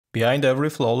Behind every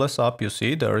flawless app you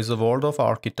see, there is a world of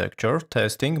architecture,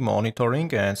 testing,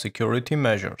 monitoring, and security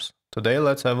measures. Today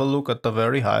let's have a look at the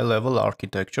very high-level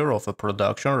architecture of a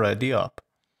production-ready app.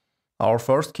 Our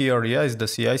first key area is the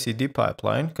CI/CD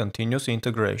pipeline, continuous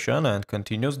integration, and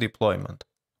continuous deployment.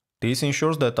 This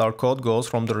ensures that our code goes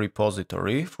from the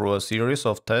repository through a series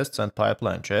of tests and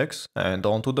pipeline checks and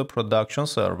onto the production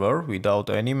server without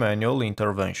any manual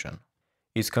intervention.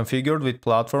 It's configured with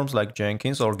platforms like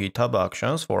Jenkins or GitHub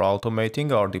Actions for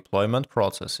automating our deployment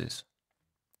processes.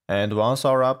 And once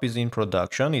our app is in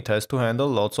production, it has to handle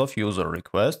lots of user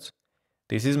requests.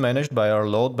 This is managed by our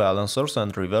load balancers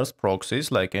and reverse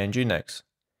proxies like Nginx.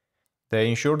 They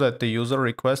ensure that the user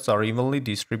requests are evenly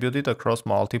distributed across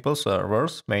multiple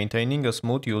servers, maintaining a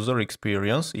smooth user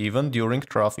experience even during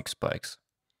traffic spikes.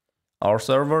 Our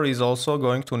server is also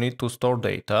going to need to store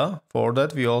data. For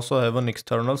that, we also have an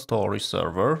external storage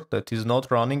server that is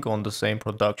not running on the same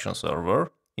production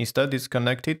server. Instead, it's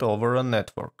connected over a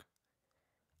network.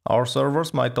 Our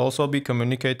servers might also be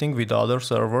communicating with other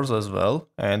servers as well,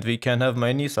 and we can have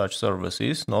many such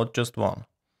services, not just one.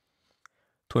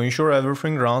 To ensure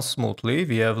everything runs smoothly,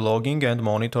 we have logging and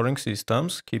monitoring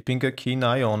systems, keeping a keen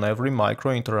eye on every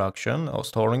micro interaction,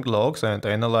 storing logs and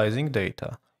analyzing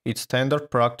data. It's standard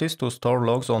practice to store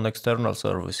logs on external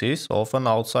services, often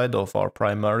outside of our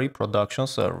primary production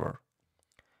server.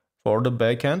 For the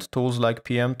backend, tools like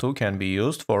PM2 can be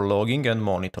used for logging and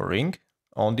monitoring.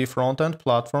 On the front-end,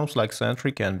 platforms like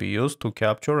Sentry can be used to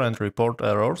capture and report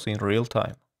errors in real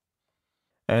time.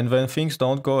 And when things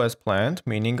don't go as planned,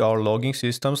 meaning our logging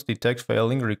systems detect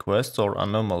failing requests or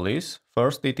anomalies,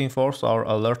 first it informs our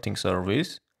alerting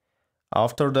service.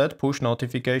 After that, push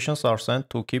notifications are sent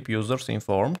to keep users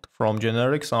informed, from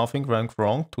generic something went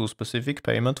wrong to specific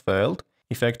payment failed.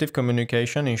 Effective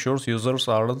communication ensures users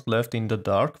aren't left in the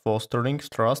dark, fostering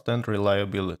trust and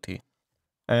reliability.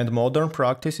 And modern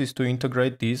practice is to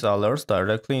integrate these alerts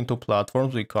directly into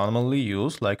platforms we commonly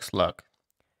use, like Slack.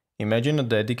 Imagine a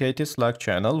dedicated Slack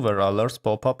channel where alerts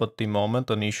pop up at the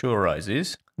moment an issue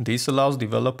arises. This allows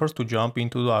developers to jump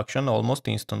into action almost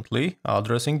instantly,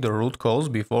 addressing the root cause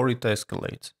before it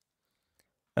escalates.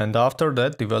 And after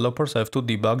that, developers have to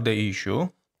debug the issue.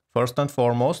 First and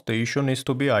foremost, the issue needs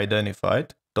to be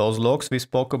identified. Those logs we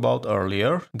spoke about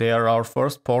earlier, they are our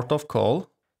first port of call.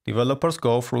 Developers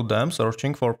go through them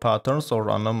searching for patterns or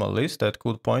anomalies that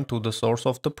could point to the source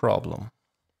of the problem.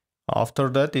 After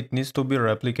that, it needs to be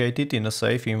replicated in a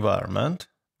safe environment.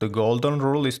 The golden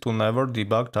rule is to never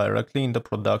debug directly in the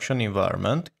production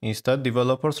environment. Instead,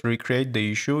 developers recreate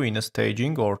the issue in a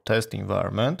staging or test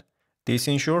environment. This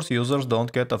ensures users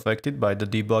don't get affected by the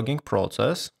debugging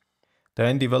process.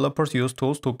 Then developers use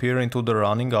tools to peer into the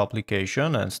running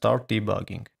application and start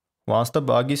debugging. Once the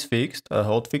bug is fixed, a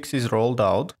hotfix is rolled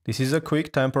out. This is a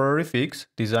quick temporary fix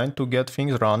designed to get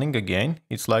things running again.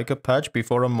 It's like a patch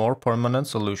before a more permanent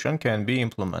solution can be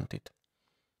implemented.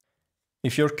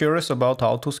 If you're curious about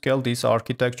how to scale these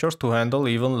architectures to handle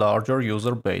even larger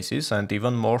user bases and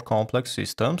even more complex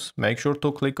systems, make sure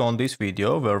to click on this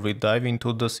video where we dive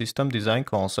into the system design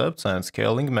concepts and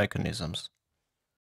scaling mechanisms.